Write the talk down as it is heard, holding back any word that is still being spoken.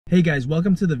Hey guys,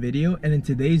 welcome to the video, and in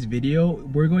today's video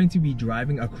we're going to be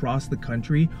driving across the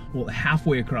country, well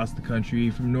halfway across the country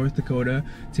from North Dakota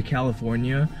to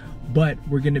California, but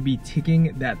we're going to be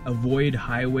ticking that avoid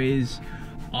highways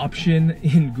option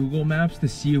in Google Maps to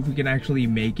see if we can actually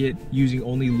make it using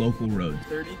only local roads.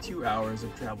 32 hours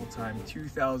of travel time,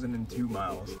 2,002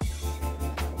 miles.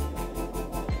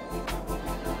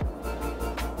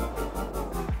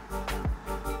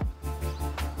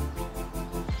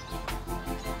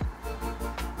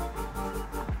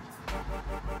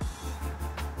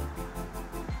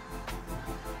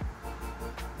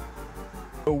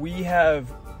 We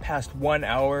have passed 1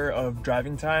 hour of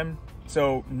driving time,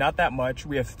 so not that much.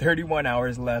 We have 31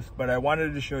 hours left, but I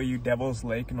wanted to show you Devil's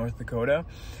Lake, North Dakota.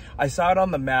 I saw it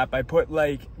on the map. I put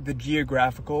like the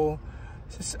geographical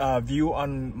view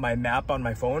on my map on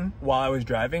my phone while I was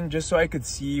driving, just so I could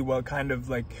see what kind of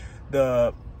like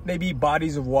the maybe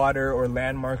bodies of water or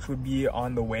landmarks would be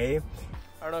on the way.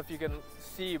 I don't know if you can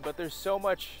see, but there's so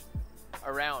much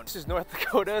around. This is North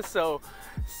Dakota, so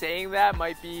saying that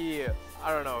might be,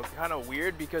 I don't know, kind of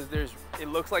weird because it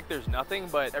looks like there's nothing,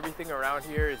 but everything around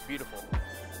here is beautiful.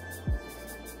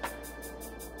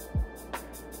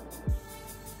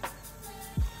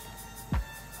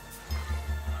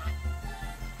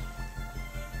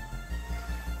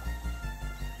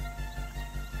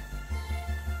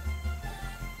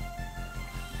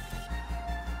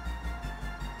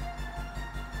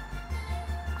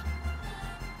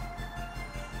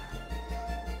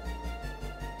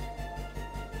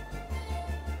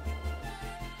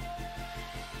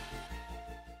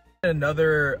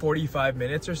 Another 45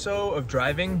 minutes or so of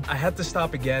driving. I had to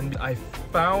stop again. I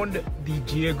found the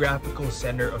geographical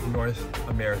center of North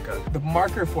America. The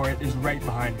marker for it is right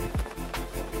behind me.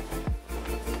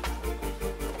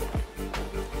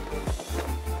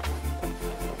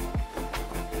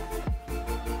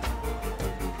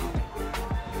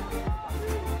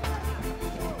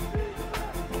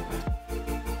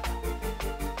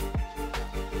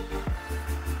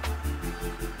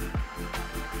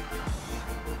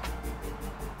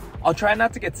 I'll try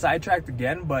not to get sidetracked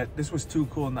again, but this was too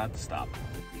cool not to stop.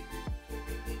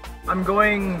 I'm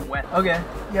going west. Okay,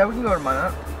 yeah, we can go to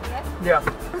Minot. Yeah.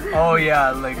 Oh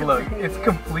yeah, like look, it's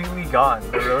completely gone.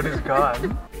 The road is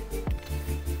gone.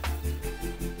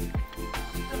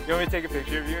 You want me to take a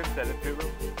picture of you and send it to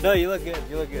them? No, you look good.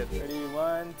 You look good. Ready?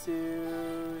 1,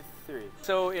 2, 3.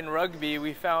 So in Rugby,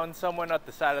 we found someone at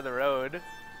the side of the road.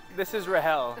 This is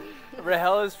Rahel.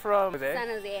 Rahel is from San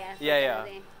Jose. Yeah.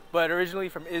 But originally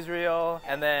from Israel,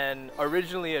 and then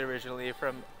originally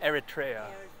from Eritrea.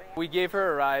 We gave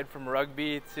her a ride from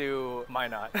Rugby to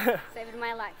Minot. Saved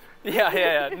my life.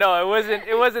 Yeah. No,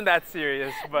 it wasn't that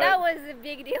serious, but that was a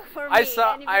big deal for me.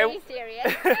 Very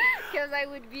serious, because I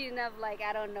would be enough like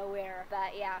I don't know where.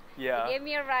 But yeah. She gave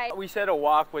me a ride. We said a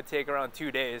walk would take around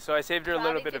 2 days, so I saved her a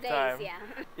little bit of time.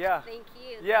 Yeah. Thank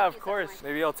you. Yeah, Thank of you course. So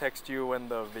Maybe I'll text you when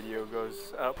the video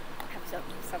goes up.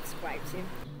 Subscribe to.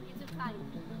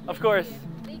 Of course.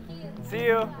 Thank you. See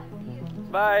you.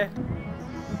 Bye.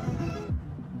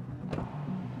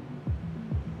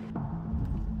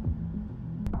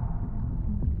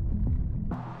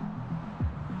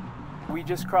 We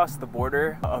just crossed the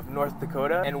border of North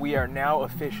Dakota and we are now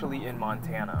officially in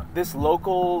Montana. This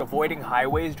local avoiding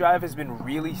highways drive has been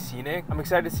really scenic. I'm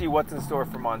excited to see what's in store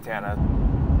for Montana.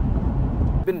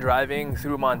 I've been driving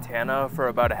through Montana for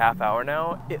about a half hour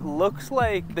now. It looks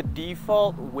like the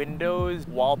default Windows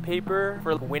wallpaper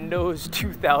for Windows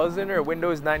 2000 or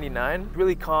Windows 99.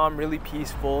 Really calm, really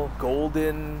peaceful,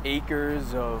 golden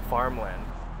acres of farmland.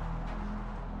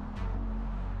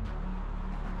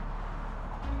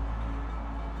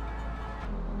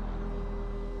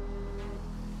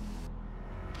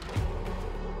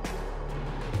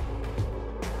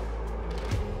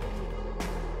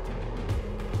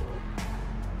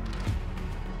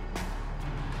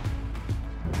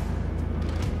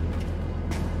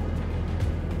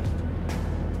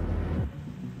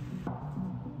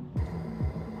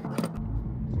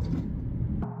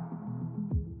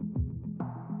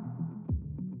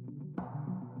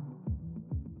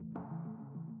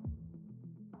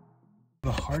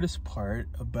 The hardest part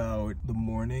about the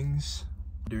mornings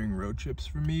during road trips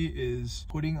for me is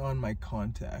putting on my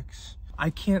contacts.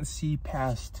 I can't see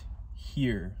past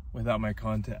here without my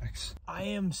contacts. I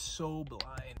am so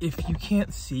blind. If you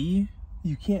can't see,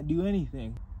 you can't do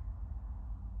anything.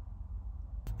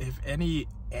 If any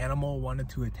animal wanted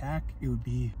to attack, it would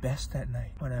be best at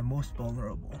night when I'm most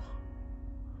vulnerable.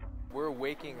 We're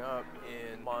waking up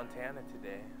in Montana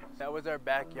today. That was our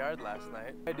backyard last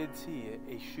night. I did see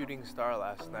a shooting star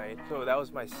last night, so that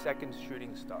was my second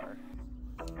shooting star.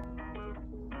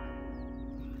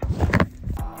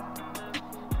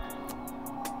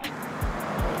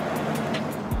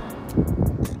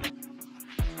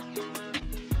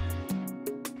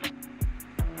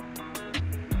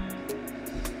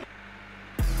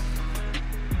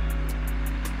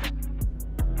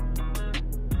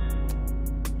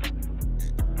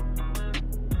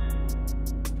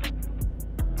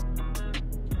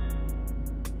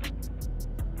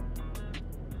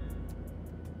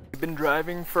 been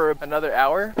driving for another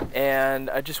hour and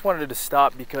I just wanted to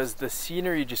stop because the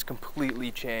scenery just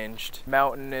completely changed.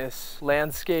 Mountainous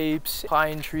landscapes,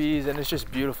 pine trees, and it's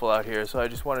just beautiful out here. So I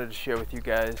just wanted to share with you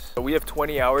guys. We have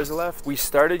 20 hours left. We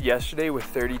started yesterday with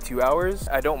 32 hours.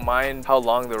 I don't mind how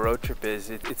long the road trip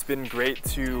is. It's been great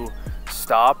to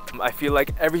stop. I feel like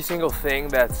every single thing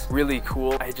that's really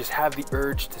cool, I just have the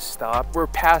urge to stop. We're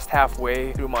past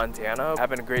halfway through Montana,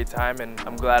 having a great time, and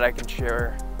I'm glad I can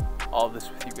share all this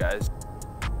with you guys.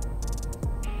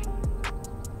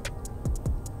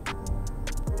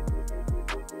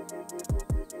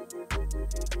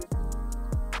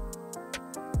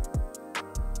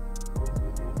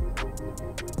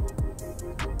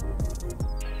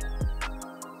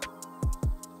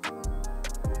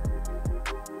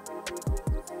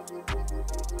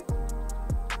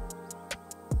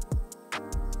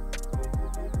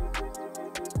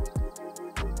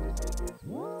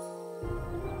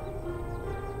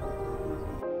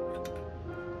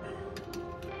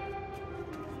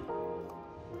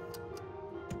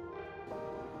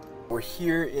 We're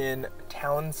here in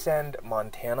Townsend,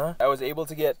 Montana. I was able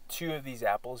to get 2 of these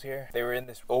apples here. They were in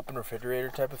this open refrigerator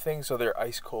type of thing, so they're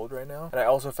ice cold right now. And I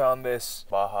also found this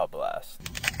Baja Blast.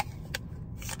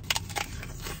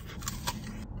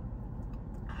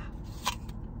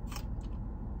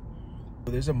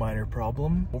 There's a minor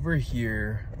problem. Over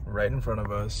here, right in front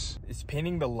of us, it's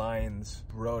painting the lines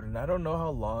road, and I don't know how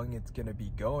long it's gonna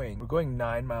be going. We're going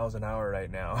 9 miles an hour right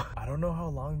now. I don't know how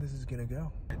long this is gonna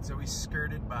go. And so we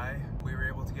skirted by, we were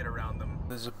able to get around them.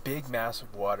 There's a big mass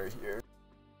of water here.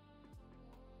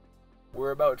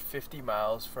 We're about 50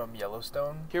 miles from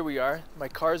Yellowstone. Here we are, my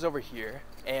car's over here,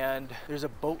 and there's a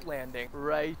boat landing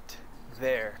right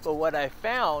there. But what I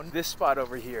found, this spot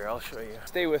over here, I'll show you.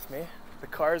 Stay with me. The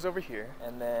car's over here,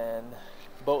 and then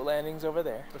boat landing's over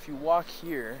there. If you walk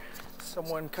here,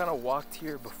 someone kind of walked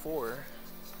here before.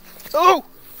 Oh!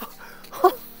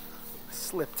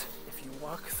 Slipped. If you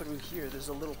walk through here, there's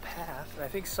a little path. And I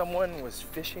think someone was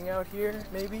fishing out here,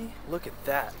 maybe? Look at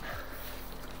that.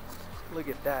 Look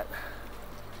at that.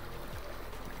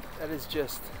 That is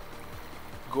just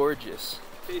gorgeous.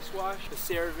 Face wash, the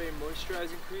CeraVe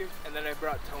moisturizing cream, and then I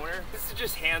brought toner. This is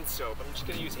just hand soap. I'm just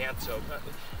gonna use hand soap.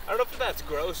 I don't know if that's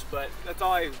gross, but that's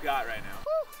all I've got right now.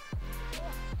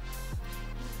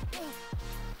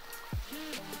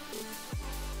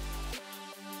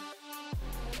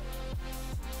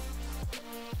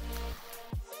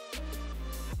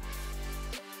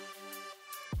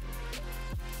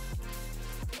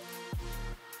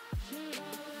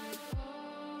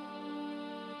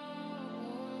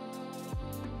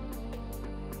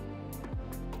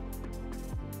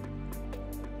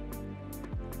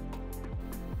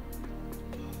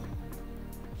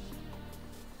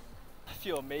 I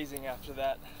feel amazing after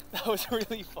that. That was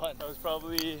really fun. That was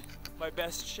probably my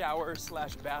best shower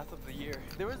slash bath of the year.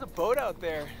 There was a boat out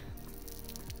there.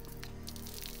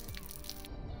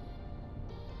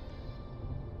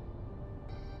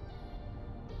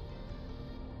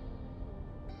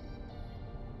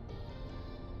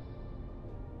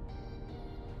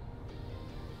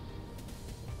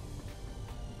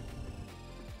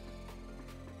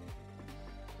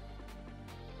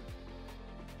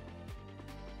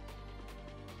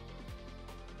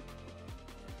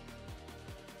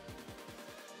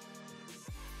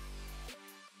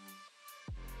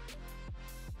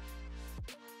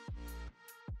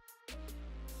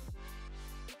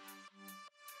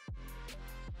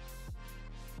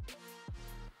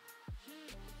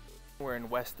 We're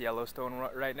in West Yellowstone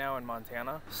right now in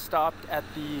Montana. Stopped at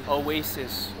the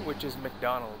Oasis, which is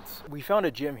McDonald's. We found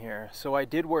a gym here, so I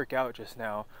did work out just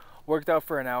now. Worked out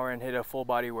for an hour and hit a full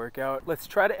body workout. Let's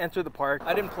try to enter the park.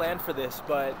 I didn't plan for this,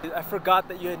 but I forgot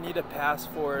that you need a pass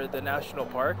for the national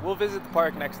park. We'll visit the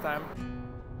park next time.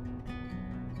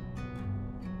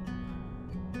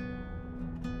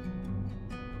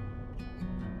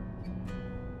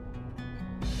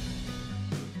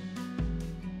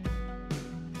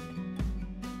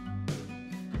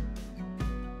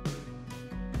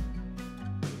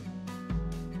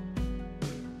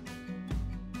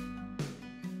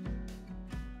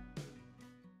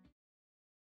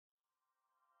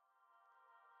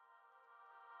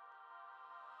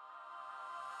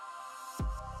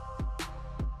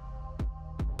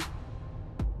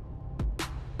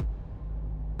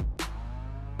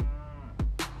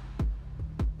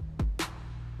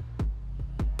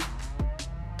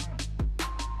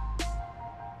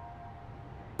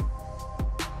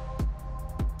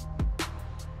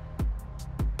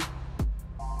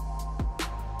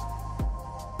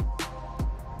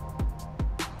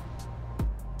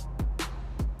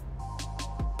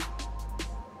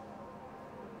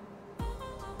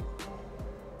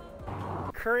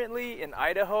 currently in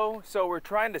Idaho, so we're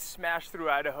trying to smash through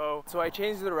Idaho. So I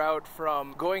changed the route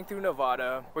from going through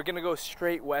Nevada. We're gonna go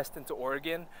straight west into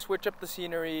Oregon, switch up the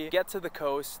scenery, get to the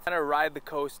coast, and ride the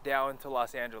coast down to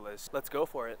Los Angeles. Let's go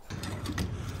for it.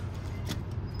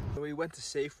 We went to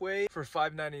Safeway for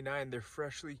 $5.99. They're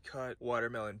freshly cut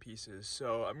watermelon pieces.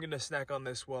 So I'm gonna snack on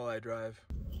this while I drive.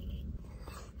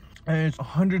 And it's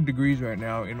 100 degrees right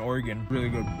now in Oregon. Really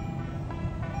good.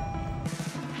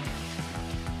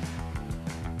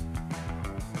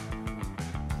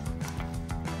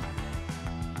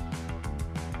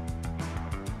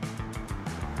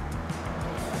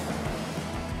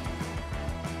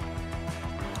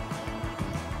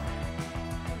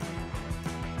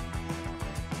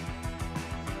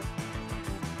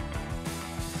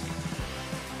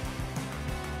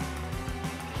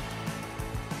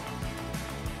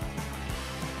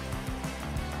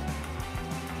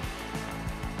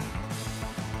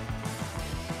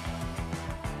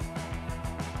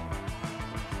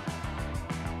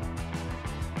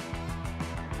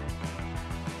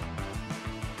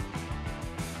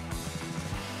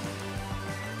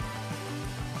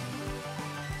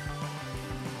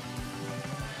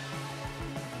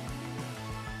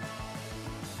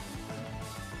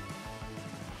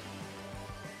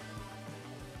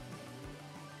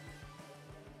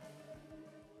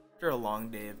 After a long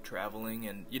day of traveling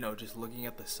and, you know, just looking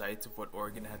at the sights of what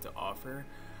Oregon had to offer,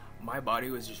 my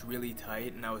body was just really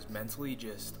tight and I was mentally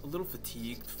just a little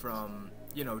fatigued from,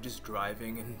 you know, just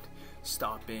driving and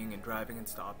stopping and driving and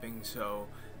stopping. So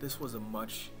this was a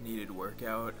much needed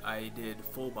workout. I did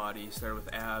full body, started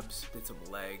with abs, did some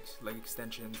legs, leg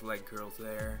extensions, leg curls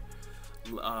there,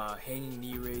 hanging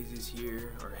knee raises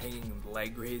here, or hanging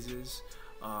leg raises.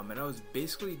 And I was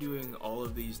basically doing all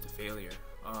of these to failure.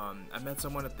 I met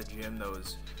someone at the gym that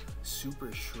was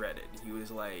super shredded. He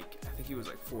was like, I think he was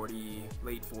like 40,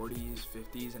 late 40s,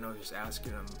 50s, and I was just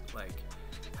asking him like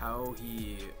how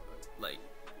he like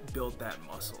built that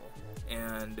muscle.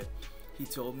 And he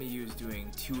told me he was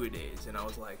doing 2-a-days, and I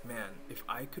was like, man, if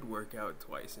I could work out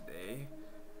twice a day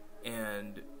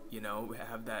and, you know,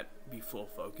 have that be full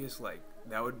focus, like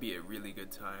that would be a really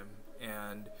good time.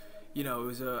 And, you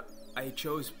know, I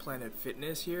chose Planet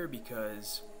Fitness here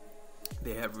because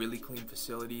they have really clean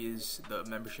facilities, the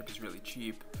membership is really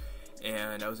cheap,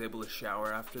 and I was able to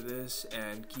shower after this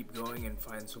and keep going and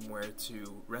find somewhere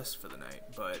to rest for the night.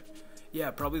 But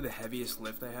yeah, probably the heaviest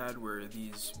lift I had were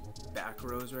these back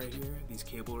rows right here, these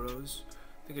cable rows.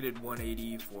 I think I did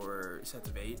 180 for sets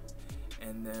of 8,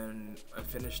 and then I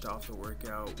finished off the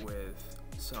workout with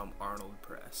some Arnold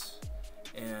press.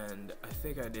 And I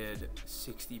think I did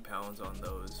 60 pounds on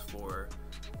those for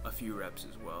a few reps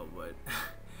as well, but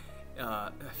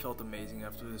I felt amazing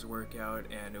after this workout,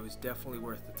 and it was definitely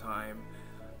worth the time,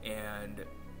 and,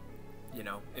 you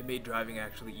know, it made driving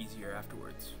actually easier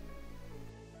afterwards.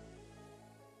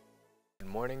 Good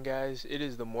morning, guys. It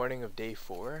is the morning of day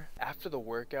 4. After the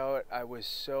workout,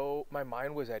 my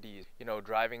mind was at ease, you know,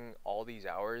 driving all these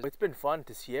hours. It's been fun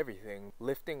to see everything.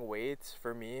 Lifting weights,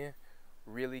 for me,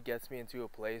 really gets me into a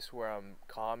place where I'm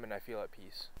calm and I feel at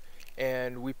peace.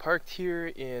 And we parked here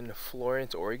in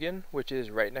Florence, Oregon, which is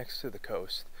right next to the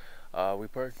coast. We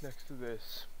parked next to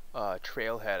this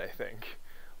trailhead, I think.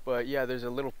 But yeah, there's a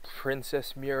little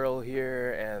princess mural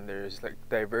here, and there's like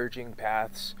diverging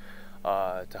paths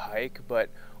to hike, but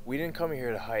we didn't come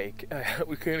here to hike.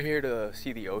 We came here to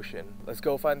see the ocean. Let's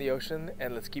go find the ocean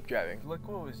and let's keep driving. Look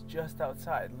what was just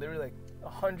outside, literally like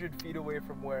 100 feet away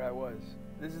from where I was.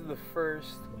 This is the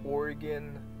first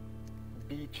Oregon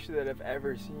beach that I've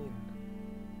ever seen.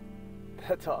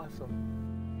 That's awesome.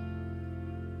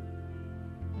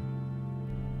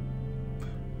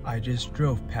 I just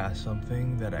drove past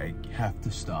something that I have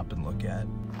to stop and look at.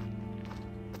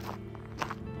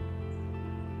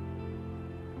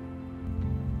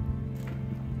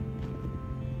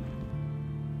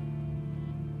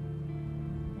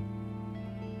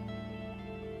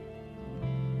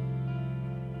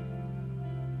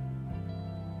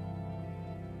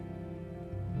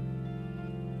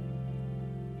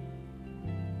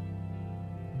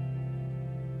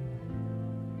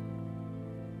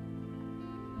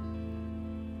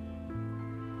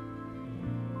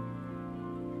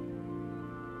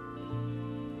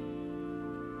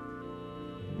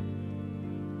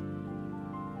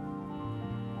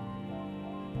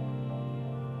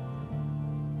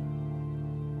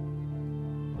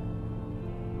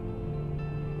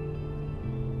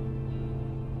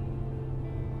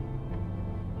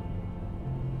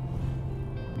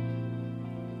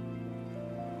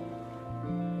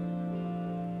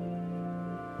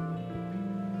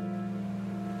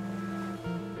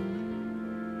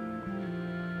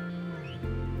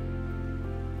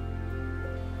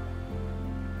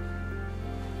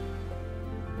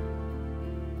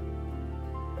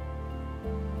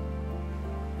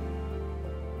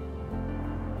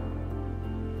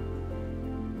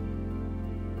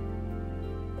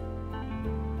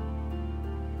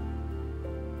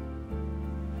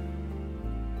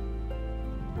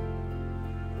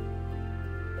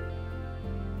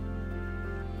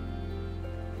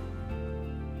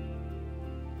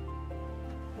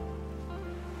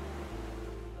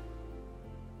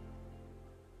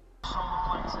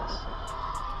 Kansas.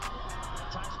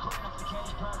 Time's cutting off the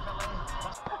cage perfectly.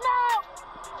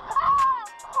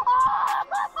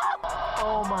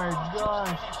 Oh my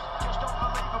gosh. Just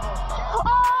unbelievable.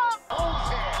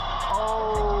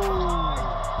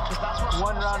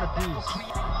 One round apiece.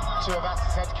 Two of us,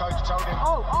 head coach told him.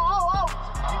 Oh!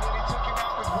 He nearly took him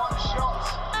out with one shot.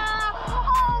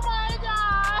 Oh my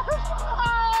gosh!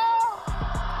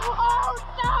 Oh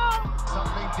no!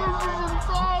 Something different. This is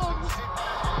insane!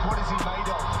 What is he made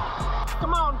of?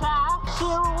 Come on, Ty.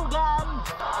 Chill again.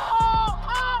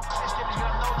 System is going to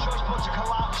have no choice but to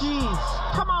collapse. Jeez.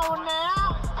 Come on now.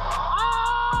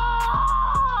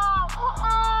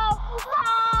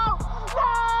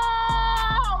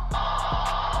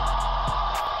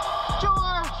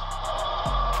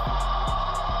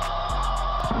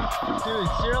 Dude,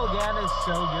 Cyril Gann is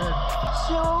so good.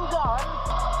 Cyril Gann.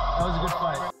 That was a good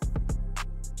fight.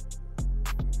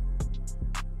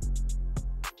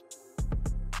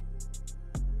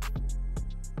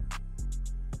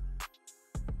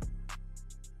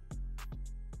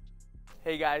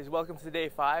 Hey guys, welcome to day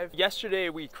 5. Yesterday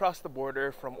we crossed the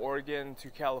border from Oregon to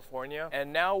California,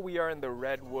 and now we are in the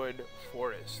Redwood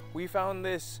Forest. We found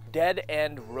this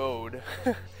dead-end road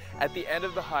at the end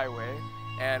of the highway,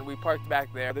 and we parked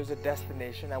back there. There's a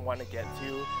destination I want to get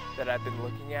to that I've been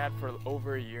looking at for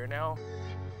over a year now.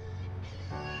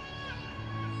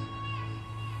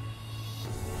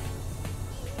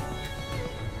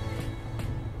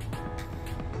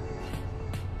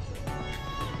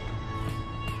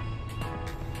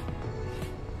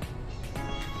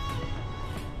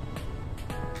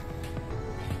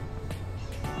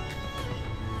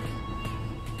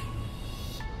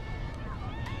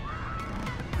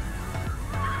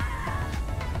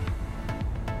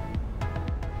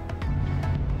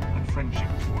 Friendship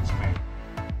towards me.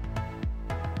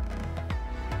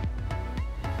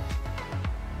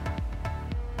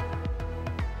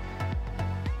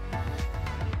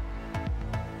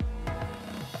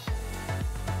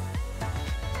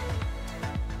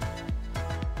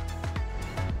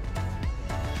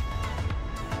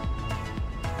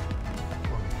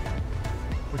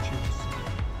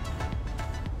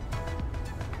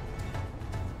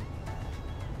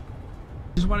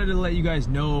 Just wanted to let you guys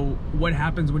know what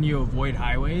happens when you avoid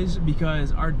highways,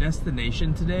 because our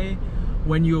destination today,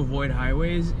 when you avoid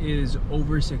highways, is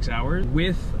over 6 hours.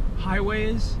 With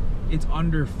highways, it's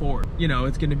under 4. You know,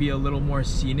 it's gonna be a little more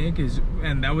scenic,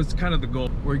 and that was kind of the goal.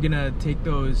 We're gonna take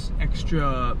those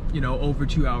extra, you know, over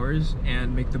 2 hours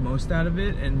and make the most out of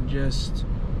it and just,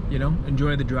 you know,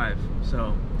 enjoy the drive.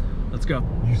 So let's go.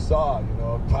 You saw, you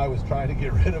know, Ty was trying to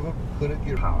get rid of him, couldn't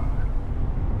get power.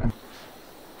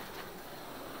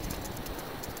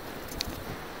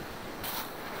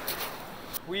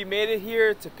 We made it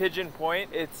here to Pigeon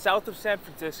Point. It's south of San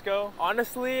Francisco.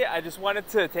 Honestly, I just wanted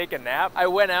to take a nap. I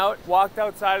went out, walked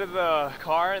outside of the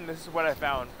car, and this is what I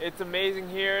found. It's amazing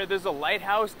here. There's a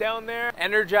lighthouse down there.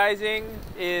 Energizing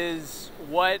is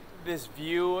what this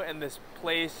view and this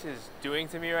place is doing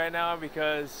to me right now,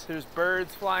 because there's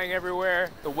birds flying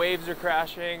everywhere, the waves are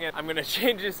crashing, and I'm gonna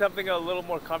change to something a little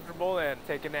more comfortable and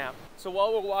take a nap. So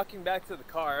while we're walking back to the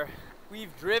car,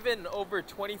 we've driven over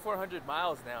 2,400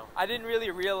 miles now. I didn't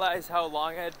really realize how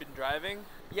long I had been driving.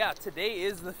 Yeah, today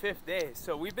is the 5th day,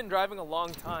 so we've been driving a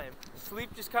long time.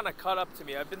 Sleep just kind of caught up to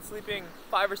me. I've been sleeping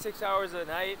 5 or 6 hours a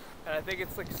night, and I think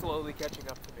it's like slowly catching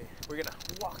up to me. We're gonna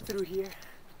walk through here.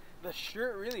 The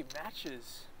shirt really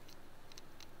matches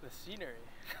the scenery.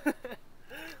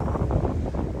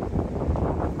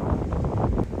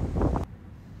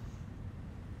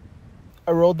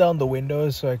 I rolled down the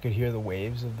windows so I could hear the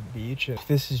waves of the beach.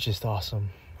 This is just awesome.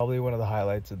 Probably one of the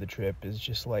highlights of the trip is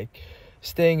just like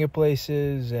staying at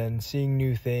places and seeing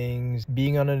new things,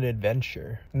 being on an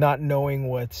adventure, not knowing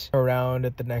what's around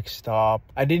at the next stop.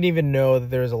 I didn't even know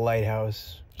that there was a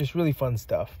lighthouse. Just really fun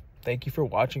stuff. Thank you for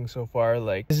watching so far.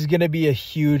 Like, this is gonna be a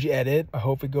huge edit. I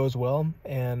hope it goes well,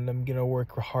 and I'm gonna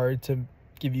work hard to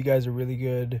give you guys a really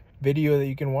good video that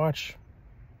you can watch.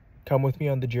 Come with me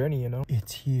on the journey, you know?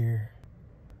 It's here.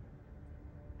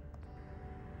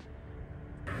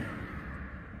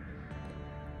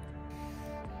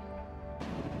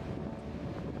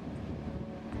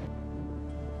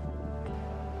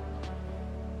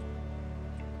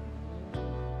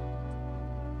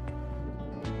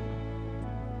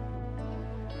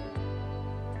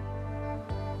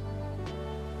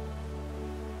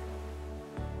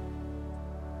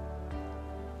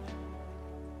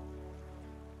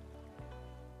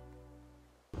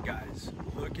 Guys,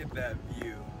 look at that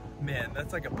view. Man,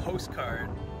 that's like a postcard.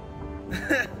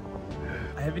 I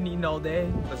haven't eaten all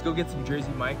day. Let's go get some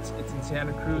Jersey Mike's. It's in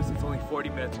Santa Cruz. It's only 40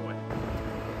 minutes away.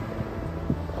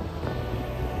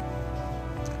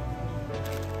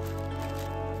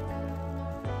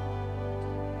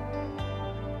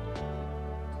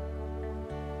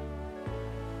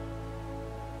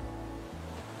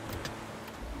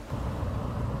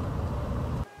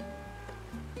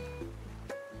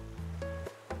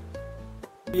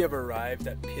 We have arrived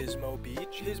at Pismo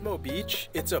Beach. Pismo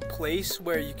Beach, it's a place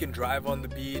where you can drive on the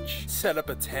beach, set up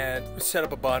a tent, set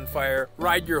up a bonfire,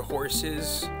 ride your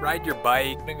horses, ride your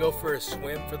bike, and go for a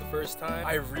swim for the first time.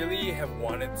 I really have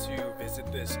wanted to visit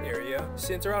this area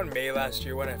since around May last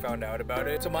year when I found out about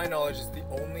it. To my knowledge, it's the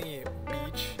only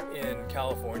beach in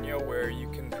California where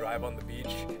you can drive on the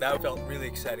beach. That felt really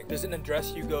exciting. There's an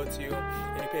address you go to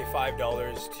and you pay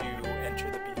 $5 to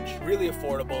enter the beach. Really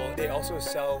affordable. They also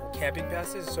sell camping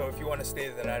passes, so if you want to stay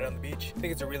the night on the beach, I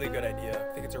think it's a really good idea.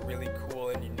 I think it's a really cool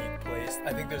and unique place.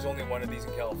 I think there's only one of these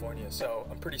in California, so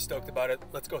I'm pretty stoked about it.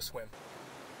 Let's go swim.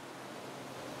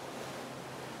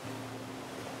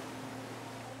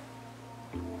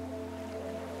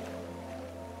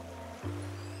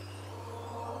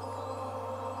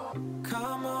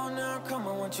 Come on now, come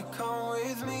on, won't you come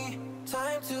with me?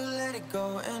 Time to let it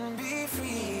go and be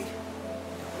free.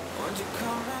 Won't you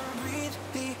come and breathe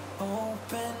the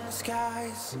open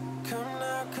skies? Come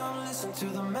now, come listen to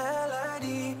the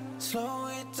melody. Slow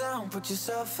it down, put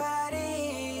yourself at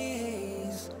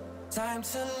ease. Time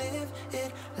to live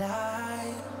it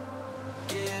light.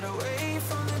 Get away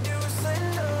from the do's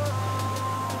and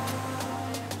don'ts.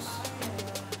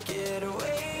 Get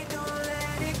away, don't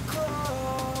let it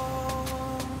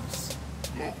close.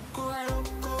 Loco,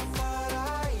 loco,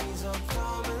 paraíso.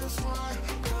 Come and swim,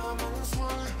 come and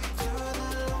swim. To the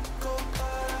loco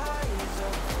paraíso.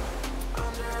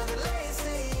 Under the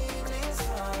lazy evening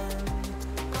sun.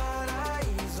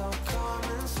 Paraíso, come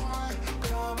and swim,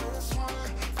 come and swim.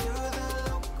 To the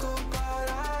loco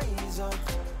paraíso.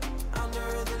 Under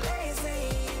the lazy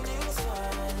evening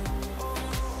sun.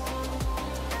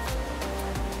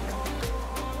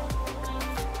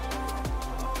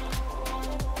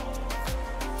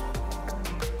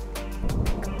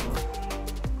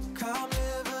 Come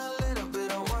live a little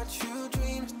bit of what you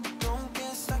dream. Don't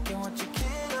get stuck in what you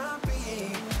cannot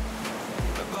be.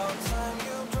 About time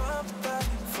you drop that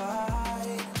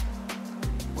fight.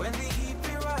 When the heat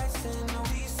be rising,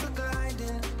 we still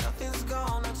gliding. Nothing's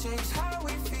gonna change how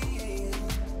we feel.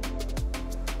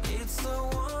 It's a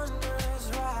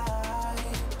wondrous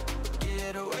ride.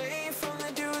 Get away from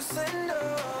the do's and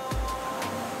don'ts.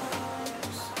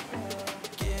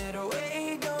 Get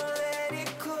away, don't let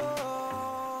it close.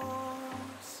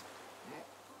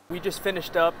 We just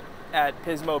finished up at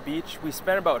Pismo Beach. We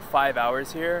spent about 5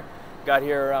 hours here. Got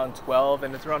here around 12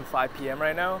 and it's around 5 p.m.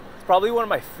 right now. It's probably one of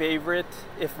my favorite,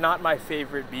 if not my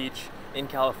favorite beach in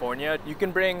California. You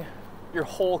can bring your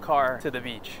whole car to the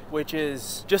beach, which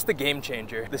is just a game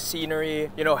changer. The scenery,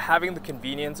 you know, having the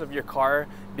convenience of your car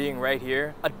being right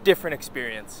here, a different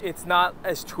experience. It's not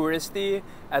as touristy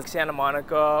as Santa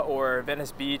Monica or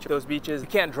Venice Beach. Those beaches, you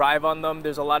can't drive on them.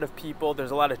 There's a lot of people,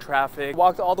 there's a lot of traffic.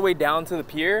 Walked all the way down to the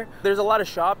pier. There's a lot of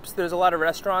shops, there's a lot of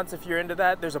restaurants if you're into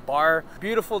that. There's a bar.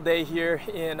 Beautiful day here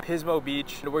in Pismo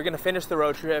Beach. We're gonna finish the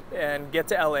road trip and get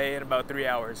to LA in about 3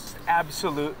 hours.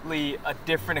 Absolutely a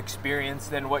different experience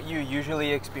than what you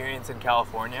usually experience in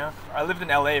California. I lived in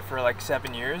LA for like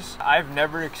 7 years. I've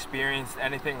never experienced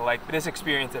anything like this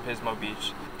experience at Pismo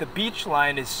Beach. The beach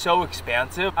line is so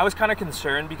expansive. I was kind of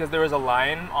concerned because there was a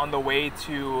line on the way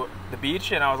to the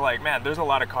beach and I was like, man, there's a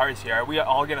lot of cars here. Are we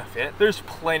all gonna fit? There's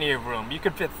plenty of room. You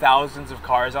could fit thousands of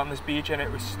cars on this beach and it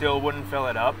still wouldn't fill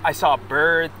it up. I saw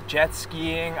birds, jet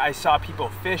skiing, I saw people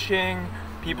fishing,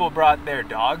 people brought their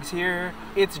dogs here.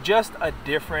 It's just a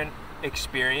different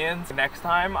experience. Next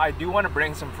time I do want to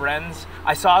bring some friends.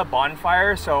 I saw a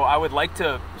bonfire, so I would like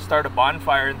to start a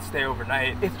bonfire and stay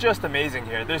overnight. It's just amazing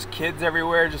here. There's kids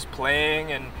everywhere just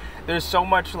playing and there's so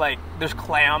much, like, there's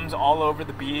clams all over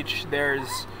the beach.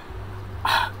 There's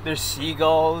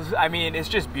seagulls. I mean, it's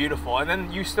just beautiful. And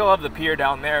then you still have the pier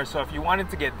down there, so if you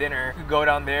wanted to get dinner, you could go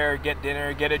down there, get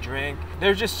dinner, get a drink.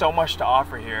 There's just so much to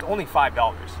offer here. It's only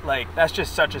 $5. Like, that's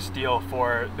just such a steal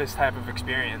for this type of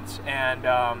experience. And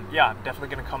yeah, I'm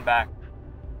definitely gonna come back.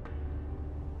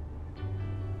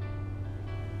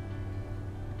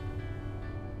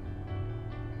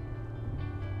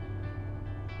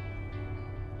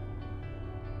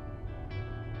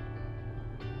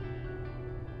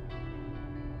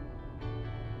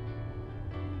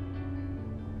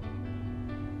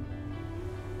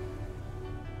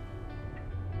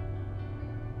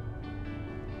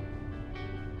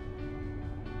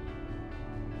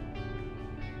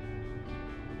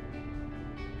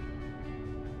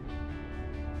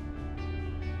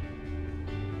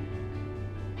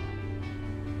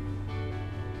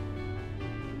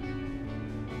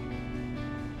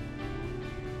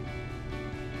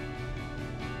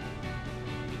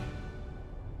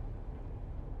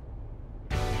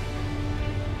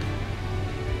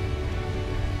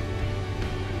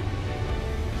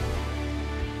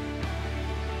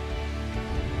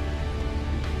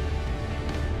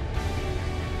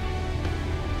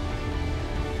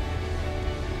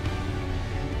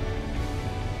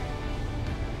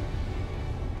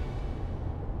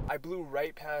 I blew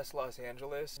right past Los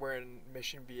Angeles. We're in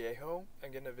Mission Viejo.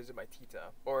 I'm gonna visit my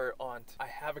tita, or aunt. I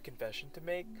have a confession to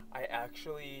make. I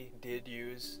actually did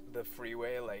use the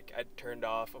freeway, like I turned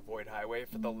off avoid highway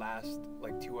for the last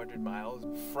like 200 miles.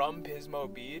 From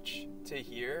Pismo Beach to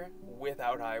here,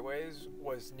 without highways,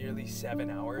 was nearly 7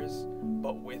 hours,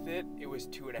 but with it, it was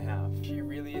 2.5. She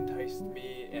really enticed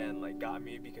me and like got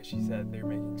me because she said they're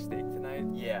making steak tonight.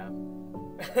 Yeah.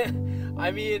 I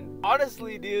mean,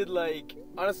 honestly, dude, like,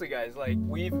 honestly, guys, like,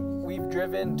 we've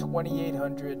driven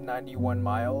 2,891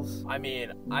 miles. I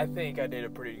mean, I think I did a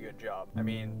pretty good job. I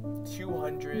mean,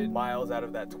 200 miles out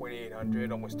of that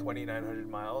 2,800, almost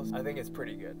 2,900 miles, I think it's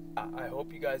pretty good. I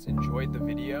hope you guys enjoyed the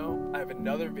video. I have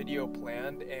another video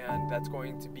planned, and that's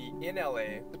going to be in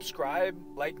LA. Subscribe,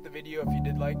 like the video if you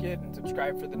did like it, and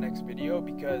subscribe for the next video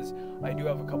because I do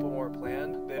have a couple more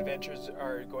planned. The adventures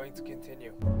are going to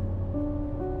continue.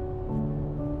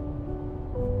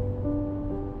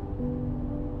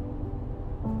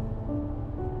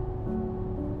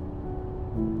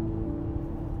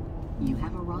 You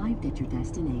have arrived at your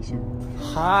destination.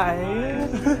 Hi.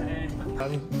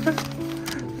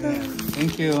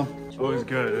 Thank you. It was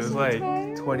good. It was like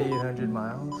 2,800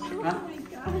 miles. Oh my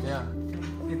gosh. Yeah.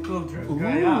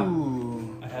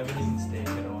 Ooh. I haven't eaten steak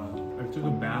in a while. I took a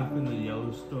bath in the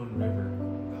Yellowstone River.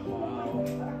 Wow.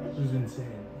 It was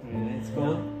insane. It's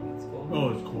cold? It's cold? Oh,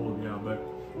 it's cold, yeah, but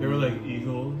there were like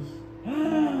eagles.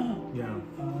 Yeah.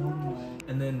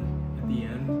 And then at the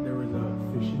end, there was a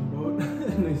fishing boat.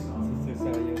 And they saw you.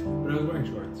 But I was wearing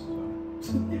shorts, so.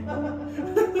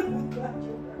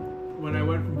 When I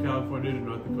went from California to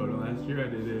North Dakota last year, I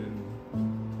did it in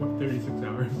 36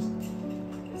 hours.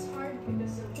 It's hard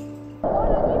because of...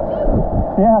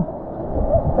 Yeah.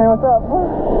 Hey, what's up?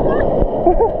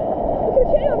 What's your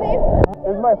channel name?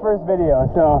 This is my first video,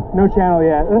 so no channel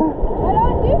yet. Right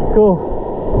on, dude. Cool.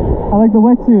 I like the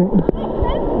wetsuit.